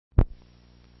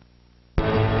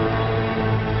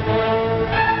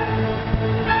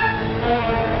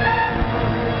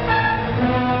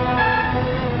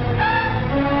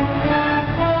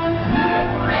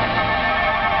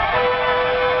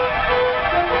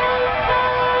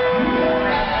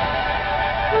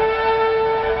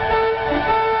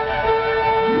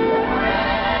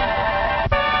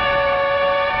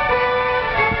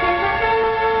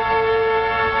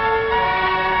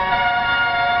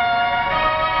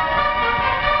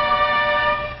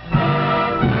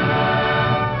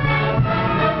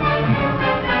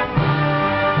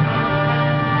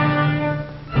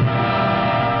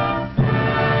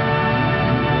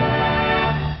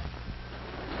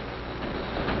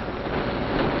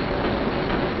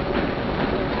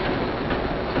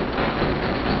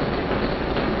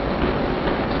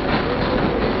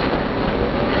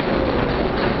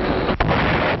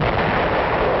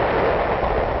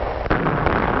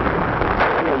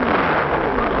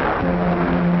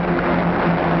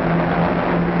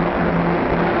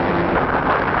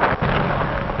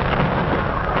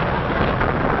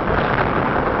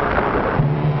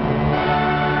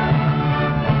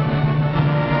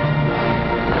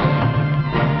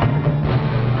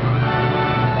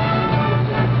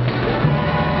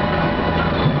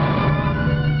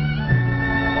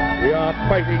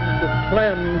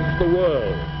the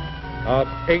world of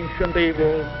ancient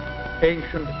evil,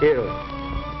 ancient ill.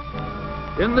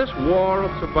 In this war of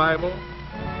survival,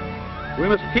 we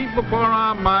must keep before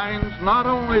our minds not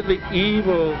only the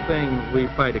evil things we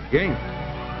fight against,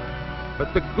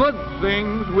 but the good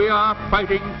things we are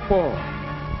fighting for.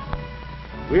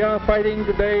 We are fighting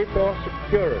today for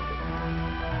security,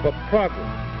 for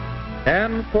progress,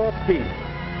 and for peace,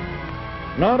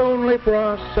 not only for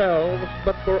ourselves,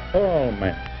 but for all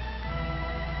men.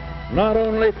 Not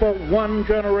only for one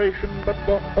generation, but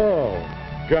for all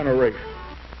generations.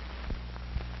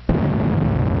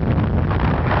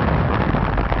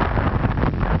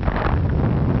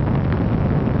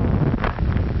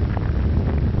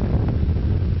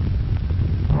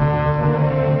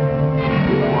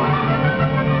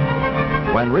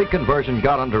 When reconversion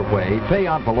got underway, pay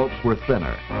envelopes were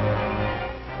thinner.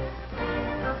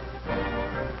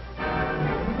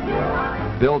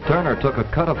 Bill Turner took a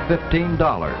cut of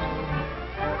 $15.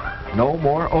 No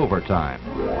more overtime.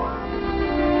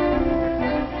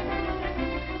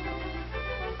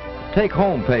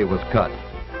 Take-home pay was cut,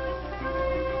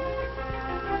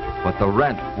 but the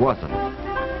rent wasn't.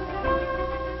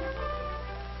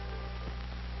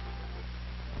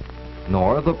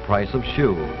 Nor the price of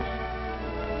shoes.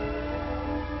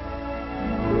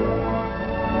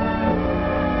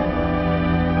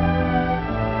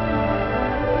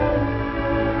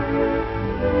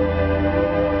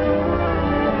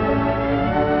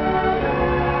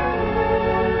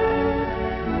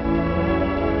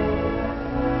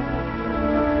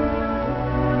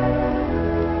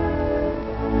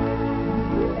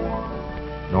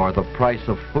 Nor the price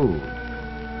of food.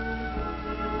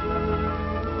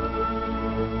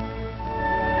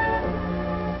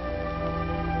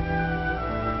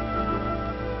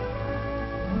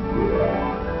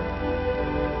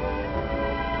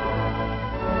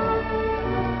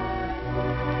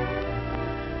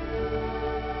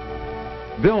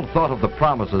 Bill thought of the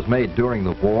promises made during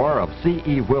the war of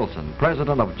C.E. Wilson,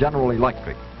 president of General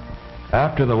Electric.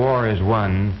 After the war is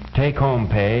won, take-home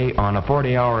pay on a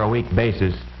 40-hour-a-week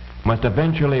basis must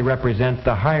eventually represent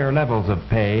the higher levels of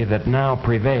pay that now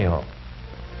prevail.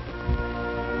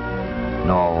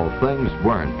 No, things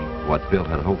weren't what Bill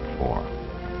had hoped for.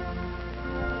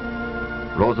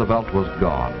 Roosevelt was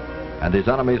gone, and his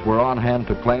enemies were on hand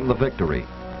to claim the victory.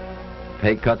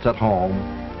 Pay cuts at home,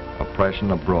 oppression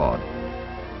abroad.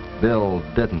 Bill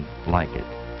didn't like it.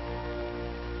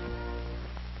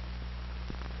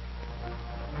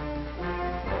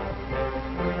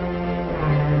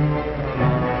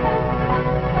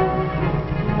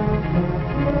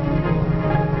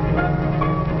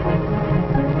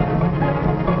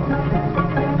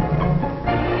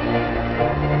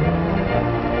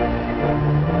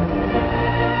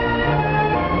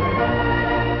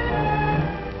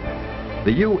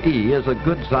 The UE is a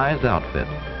good-sized outfit.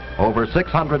 Over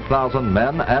 600,000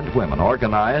 men and women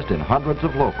organized in hundreds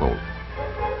of locals.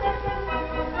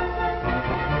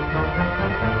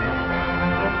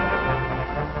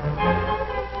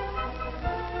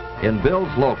 In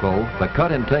Bill's local, the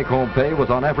cut in take-home pay was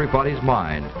on everybody's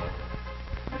mind.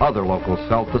 Other locals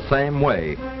felt the same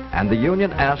way, and the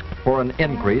union asked for an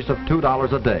increase of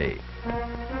 $2 a day.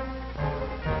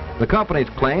 The companies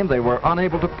claimed they were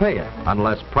unable to pay it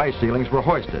unless price ceilings were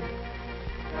hoisted.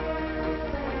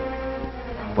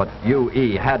 But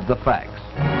UE had the facts.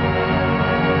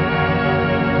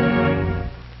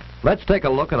 Let's take a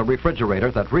look at a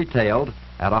refrigerator that retailed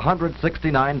at $169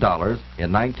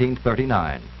 in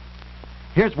 1939.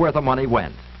 Here's where the money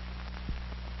went.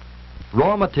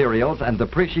 Raw materials and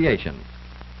depreciation.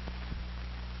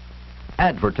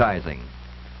 Advertising.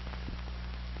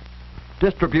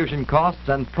 Distribution costs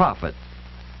and profits.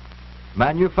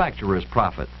 Manufacturer's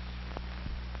profits.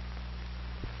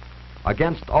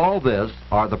 Against all this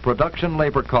are the production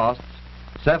labor costs,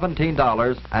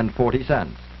 $17.40.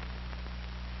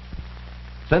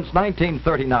 Since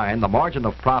 1939, the margin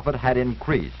of profit had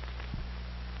increased.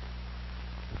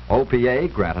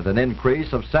 OPA granted an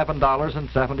increase of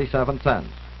 $7.77.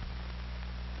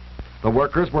 The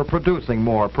workers were producing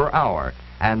more per hour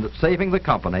and saving the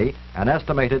company an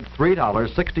estimated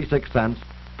 $3.66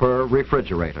 per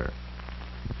refrigerator.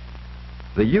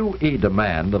 The UE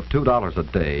demand of $2 a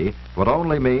day would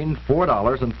only mean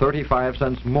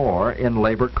 $4.35 more in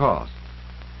labor costs.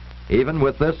 Even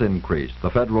with this increase, the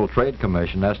Federal Trade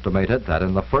Commission estimated that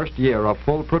in the first year of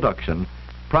full production,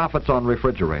 profits on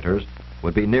refrigerators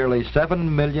would be nearly $7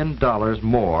 million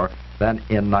more than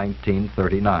in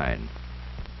 1939.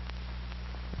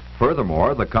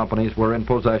 Furthermore, the companies were in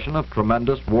possession of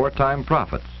tremendous wartime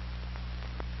profits.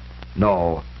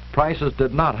 No, prices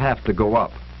did not have to go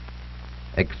up.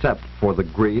 except for the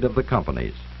greed of the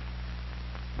companies.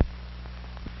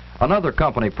 Another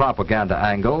company propaganda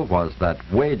angle was that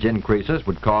wage increases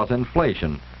would cause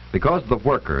inflation because the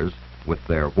workers, with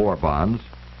their war bonds,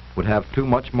 would have too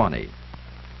much money.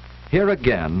 Here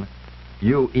again,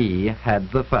 UE had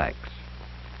the facts.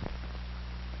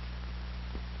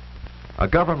 A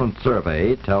government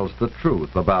survey tells the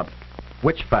truth about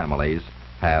which families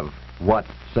have what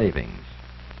savings.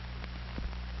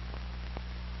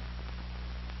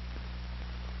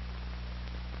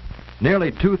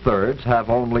 Nearly 2/3 have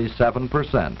only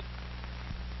 7%.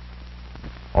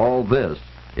 All this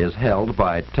is held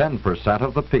by 10%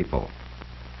 of the people.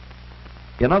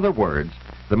 In other words,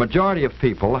 the majority of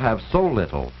people have so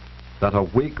little that a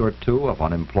week or two of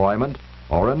unemployment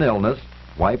or an illness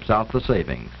wipes out the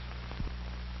savings.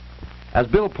 As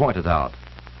Bill pointed out,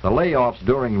 the layoffs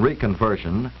during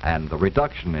reconversion and the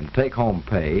reduction in take-home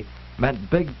pay meant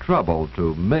big trouble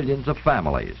to millions of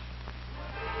families.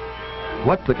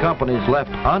 What the companies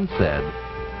left unsaid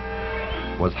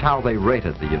was how they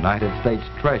rated the United States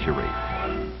Treasury.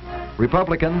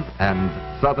 Republicans and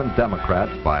Southern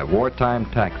Democrats, by wartime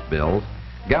tax bills,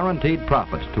 guaranteed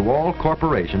profits to all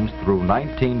corporations through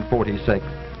 1946,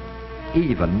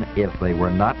 even if they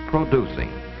were not producing.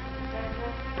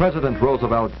 President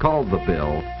Roosevelt called the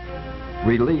bill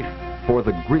relief for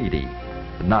the greedy,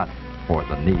 not for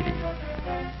the needy.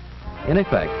 In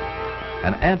effect,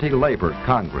 an anti-labor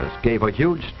Congress gave a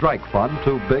huge strike fund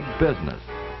to big business.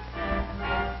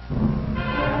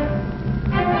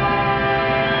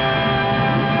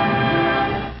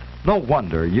 No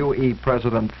wonder UE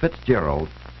President Fitzgerald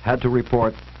had to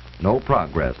report no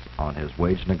progress on his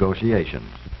wage negotiations.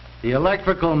 The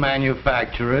electrical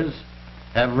manufacturers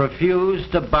have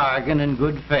refused to bargain in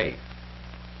good faith.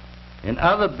 In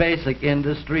other basic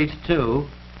industries too,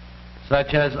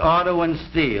 such as auto and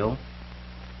steel,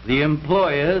 the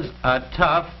employers are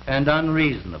tough and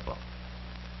unreasonable.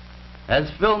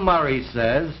 As Phil Murray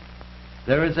says,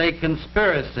 there is a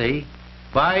conspiracy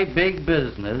by big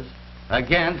business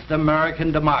against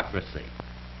American democracy.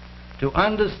 To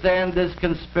understand this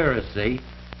conspiracy,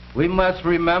 we must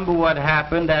remember what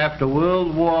happened after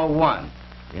World War I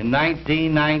in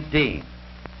 1919.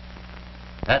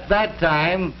 At that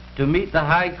time, to meet the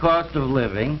high cost of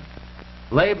living,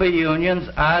 labor unions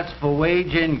asked for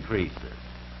wage increases.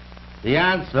 The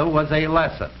answer was a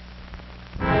lesson.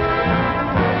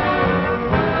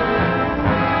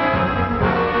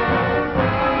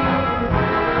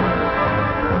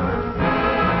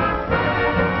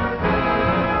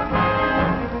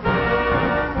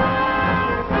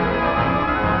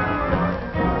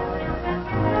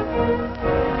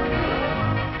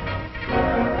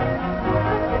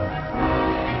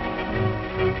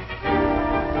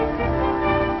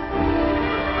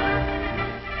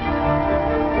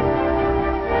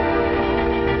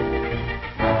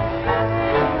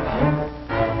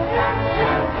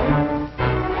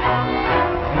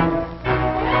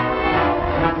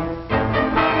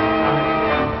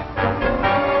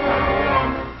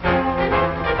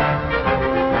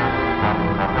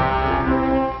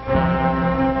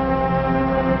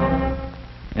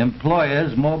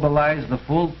 Employers mobilized the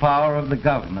full power of the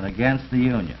government against the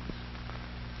unions.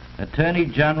 Attorney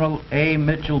General A.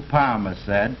 Mitchell Palmer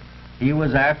said he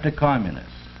was after communists.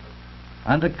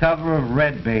 Under cover of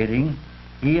red baiting,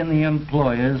 he and the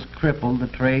employers crippled the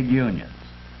trade unions.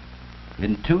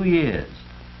 In 2 years,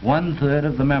 1/3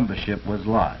 of the membership was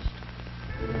lost.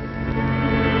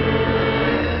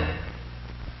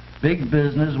 Big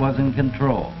business was in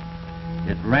control.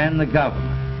 It ran the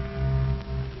government.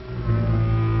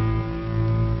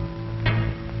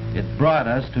 It brought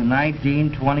us to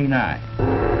 1929.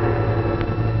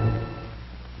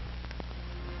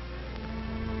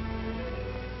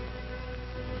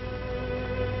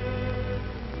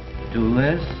 To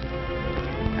this,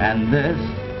 and this,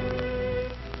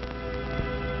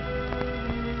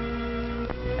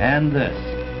 and this.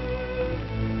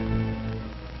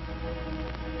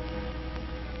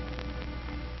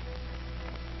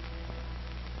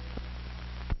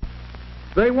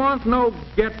 They want no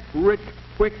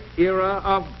get-rich-quick era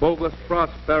of bogus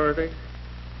prosperity,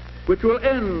 which will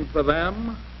end for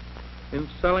them in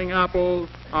selling apples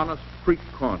on a street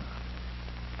corner.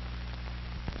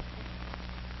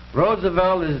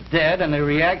 Roosevelt is dead and a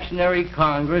reactionary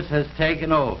Congress has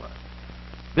taken over.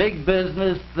 Big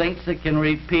business thinks it can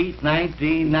repeat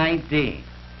 1919.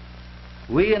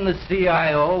 We in the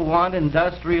CIO want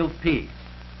industrial peace.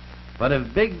 But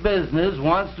if big business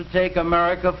wants to take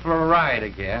America for a ride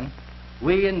again,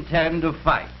 we intend to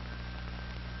fight.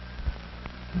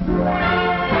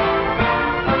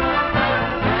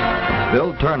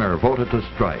 Bill Turner voted to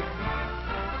strike.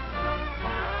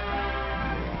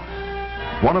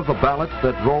 one of the ballots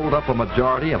that rolled up a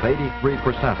majority of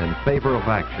 83% in favor of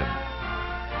action.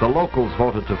 The locals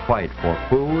voted to fight for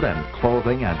food and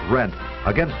clothing and rent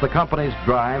against the company's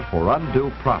drive for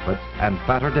undue profits and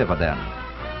fatter dividends.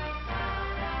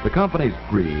 The company's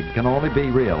greed can only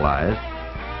be realized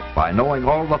by knowing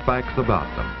all the facts about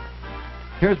them.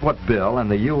 Here's what Bill and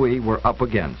the UE were up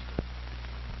against.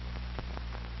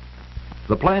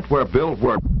 The plant where Bill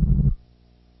worked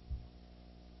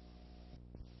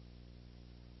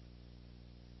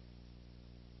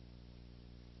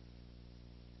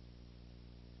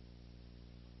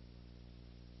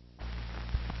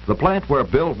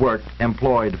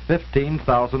employed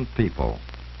 15,000 people.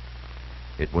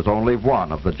 It was only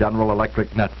one of the General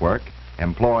Electric network,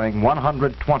 employing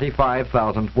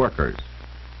 125,000 workers.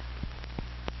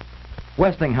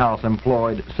 Westinghouse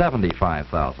employed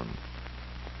 75,000.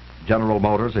 General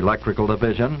Motors Electrical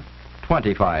Division,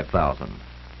 25,000.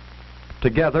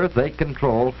 Together, they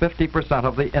control 50%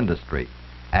 of the industry.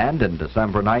 And in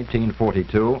December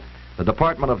 1942, the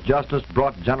Department of Justice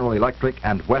brought General Electric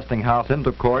and Westinghouse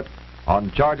into court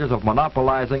on charges of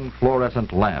monopolizing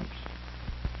fluorescent lamps.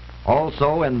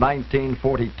 Also in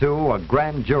 1942, a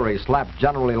grand jury slapped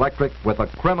General Electric with a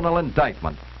criminal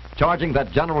indictment, charging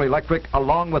that General Electric,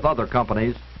 along with other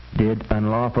companies, did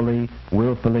unlawfully,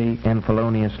 willfully, and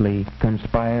feloniously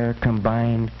conspire,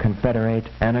 combine, confederate,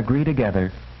 and agree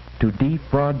together to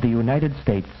defraud the United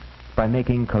States by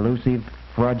making collusive,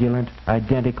 fraudulent,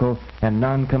 identical, and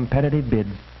non-competitive bids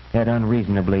at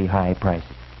unreasonably high prices.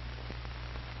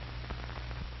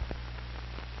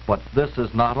 But this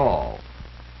is not all.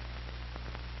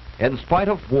 In spite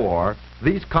of war,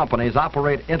 these companies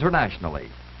operate internationally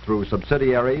through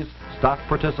subsidiaries, stock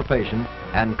participation,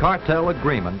 and cartel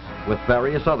agreements with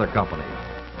various other companies.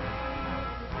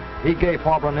 IG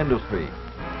Farben Industrie,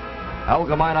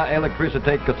 Allgemeine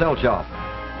Elektrizitätsgesellschaft,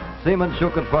 Siemens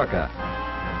Schuckenwerke,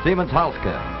 Siemens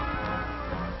Halske,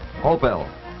 Opel,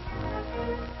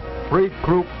 Fried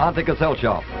Krupp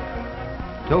Antigesellschaft,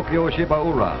 Tokyo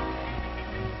Shibaura,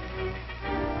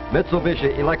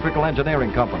 Mitsubishi Electrical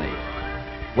Engineering Company,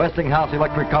 Westinghouse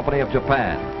Electric Company of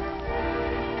Japan,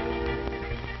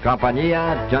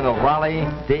 Compagnia Generale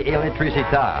di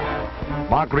Elettricità,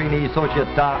 Magrini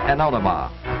Società Anonima,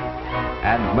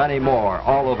 and many more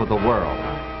all over the world.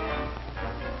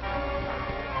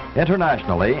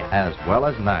 Internationally, as well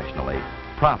as nationally,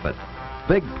 profit,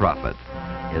 big profit,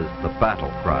 is the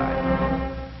battle cry.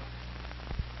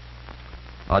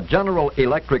 A General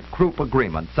Electric Krupp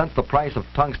agreement sent the price of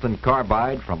tungsten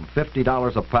carbide from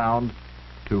 $50 a pound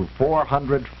to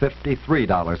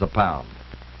 $453 a pound.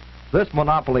 This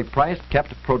monopoly price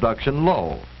kept production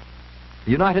low.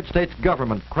 The United States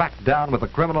government cracked down with a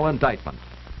criminal indictment.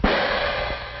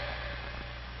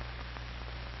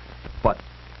 But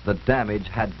the damage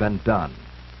had been done.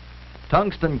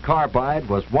 Tungsten carbide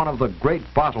was one of the great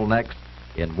bottlenecks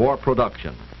in war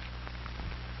production.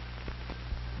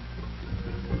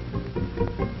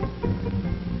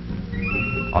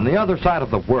 On the other side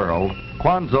of the world,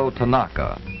 Kwanzo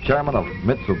Tanaka, chairman of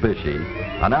Mitsubishi,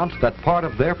 announced that part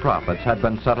of their profits had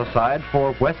been set aside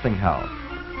for Westinghouse.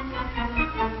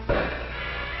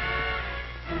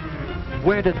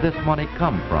 Where did this money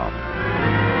come from?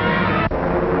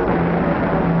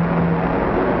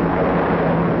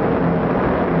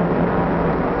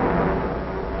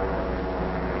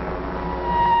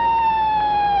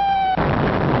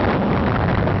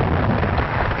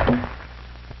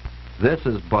 This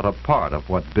is but a part of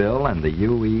what Bill and the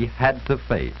UE had to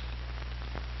face.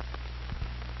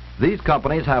 These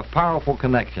companies have powerful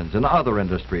connections in other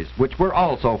industries which were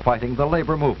also fighting the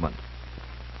labor movement.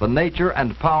 The nature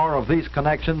and power of these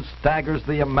connections staggers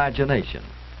the imagination.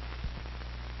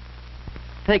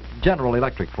 Take General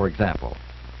Electric, for example.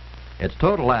 Its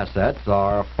total assets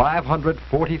are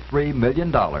 $543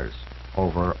 million,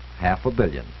 over $500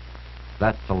 million.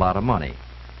 That's a lot of money.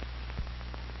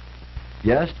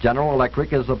 Yes, General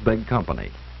Electric is a big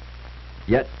company.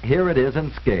 Yet here it is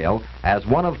in scale as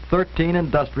one of 13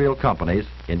 industrial companies,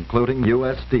 including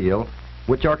U.S. Steel,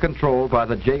 which are controlled by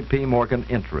the J.P. Morgan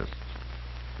interests.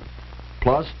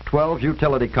 Plus 12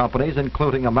 utility companies,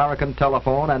 including American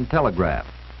Telephone and Telegraph.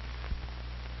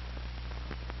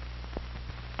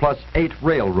 Plus 8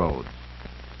 railroads.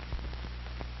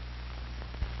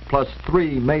 Plus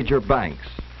 3 major banks.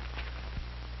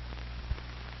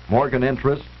 Morgan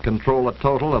interests control a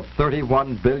total of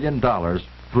 $31 billion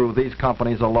through these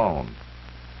companies alone.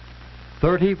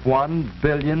 $31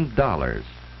 billion.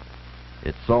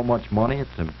 It's so much money,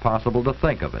 it's impossible to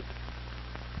think of it.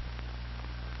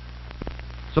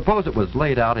 Suppose it was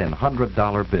laid out in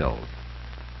 $100 bills.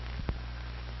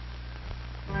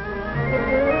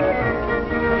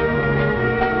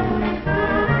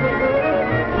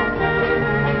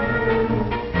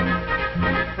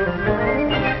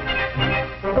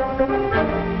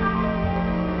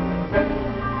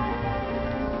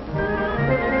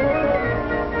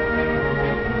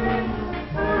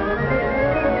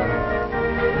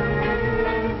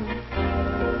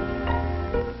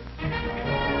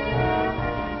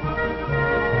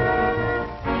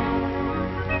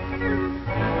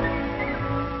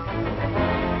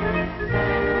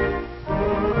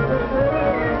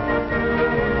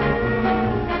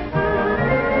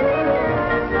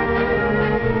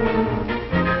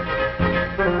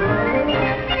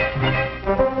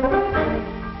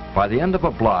 the end of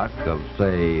a block of,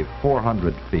 say,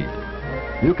 400 feet,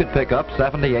 you could pick up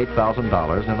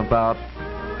 $78,000 in about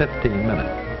 15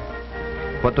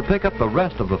 minutes. But to pick up the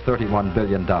rest of the $31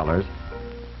 billion,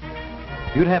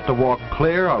 you'd have to walk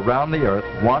clear around the Earth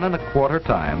 1¼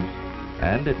 times,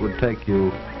 and it would take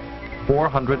you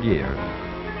 400 years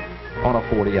on a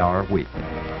 40-hour week.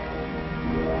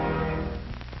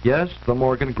 Yes, the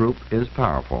Morgan Group is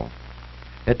powerful.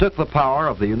 It took the power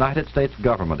of the United States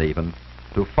government even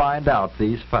to find out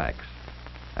these facts.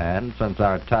 And since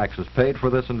our taxes paid for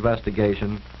this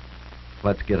investigation,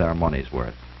 let's get our money's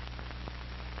worth.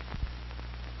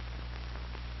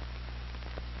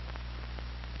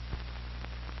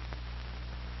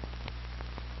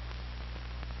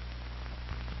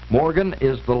 Morgan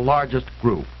is the largest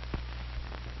group.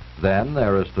 Then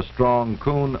there is the strong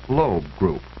Kuhn-Loeb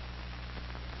group.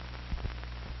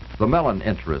 The Mellon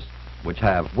interests, which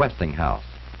have Westinghouse.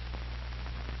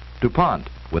 DuPont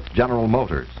with General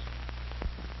Motors.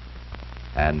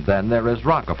 And then there is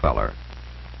Rockefeller.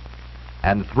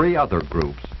 And 3 other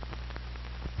groups,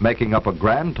 making up a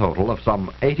grand total of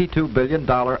some $82 billion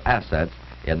assets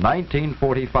in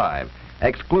 1945,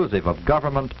 exclusive of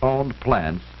government-owned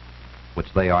plants,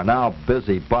 which they are now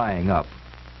busy buying up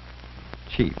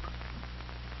cheap.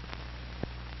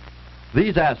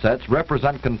 These assets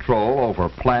represent control over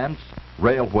plants,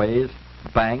 railways,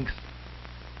 banks,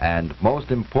 and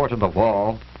most important of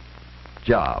all,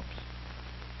 jobs.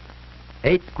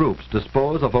 8 groups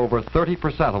dispose of over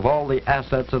 30% of all the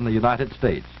assets in the United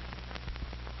States.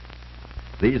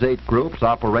 These 8 groups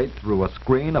operate through a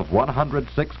screen of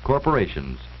 106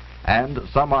 corporations, and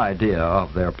some idea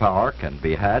of their power can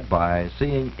be had by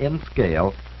seeing in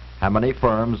scale how many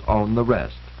firms own the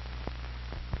rest.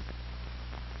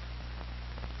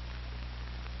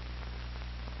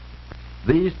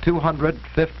 These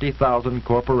 250,000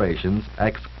 corporations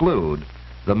exclude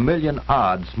the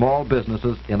million-odd small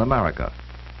businesses in America.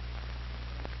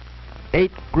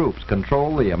 8 groups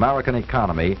control the American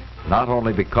economy not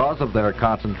only because of their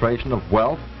concentration of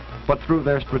wealth, but through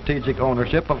their strategic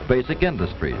ownership of basic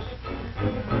industries.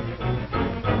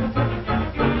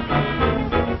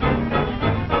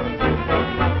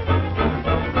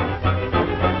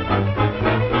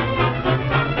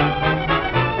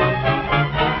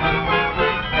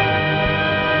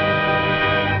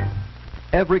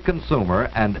 Every consumer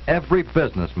and every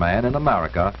businessman in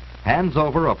America hands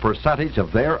over a percentage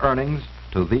of their earnings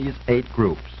to these 8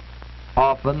 groups,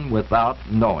 often without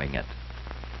knowing it.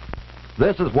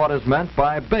 This is what is meant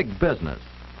by big business.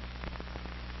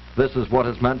 This is what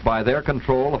is meant by their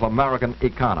control of American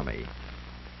economy.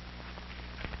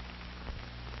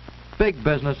 Big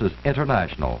business is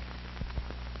international.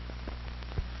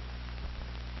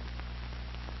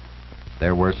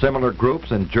 There were similar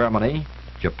groups in Germany,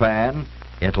 Japan,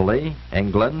 Italy,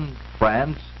 England,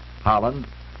 France, Holland,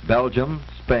 Belgium,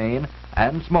 Spain,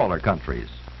 and smaller countries.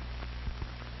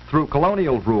 Through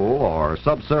colonial rule or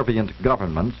subservient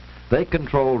governments, they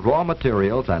control raw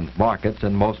materials and markets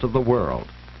in most of the world.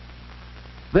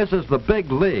 This is the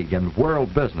big league in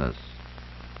world business.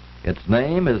 Its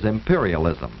name is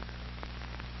imperialism.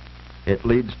 It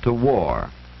leads to war,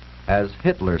 as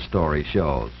Hitler's story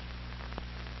shows.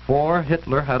 For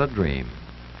Hitler had a dream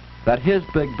that his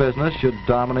big business should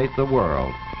dominate the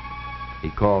world.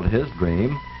 He called his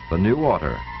dream the New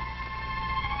Order.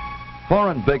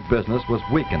 Foreign big business was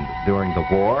weakened during the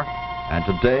war, and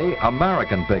today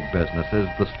American big business is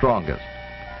the strongest.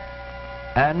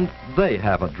 And they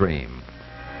have a dream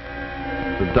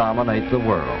to dominate the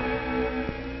world.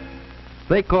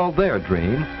 They call their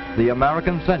dream the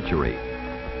American Century.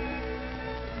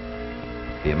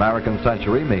 The American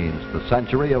Century means the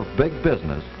century of big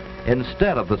business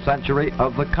instead of the century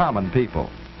of the common people.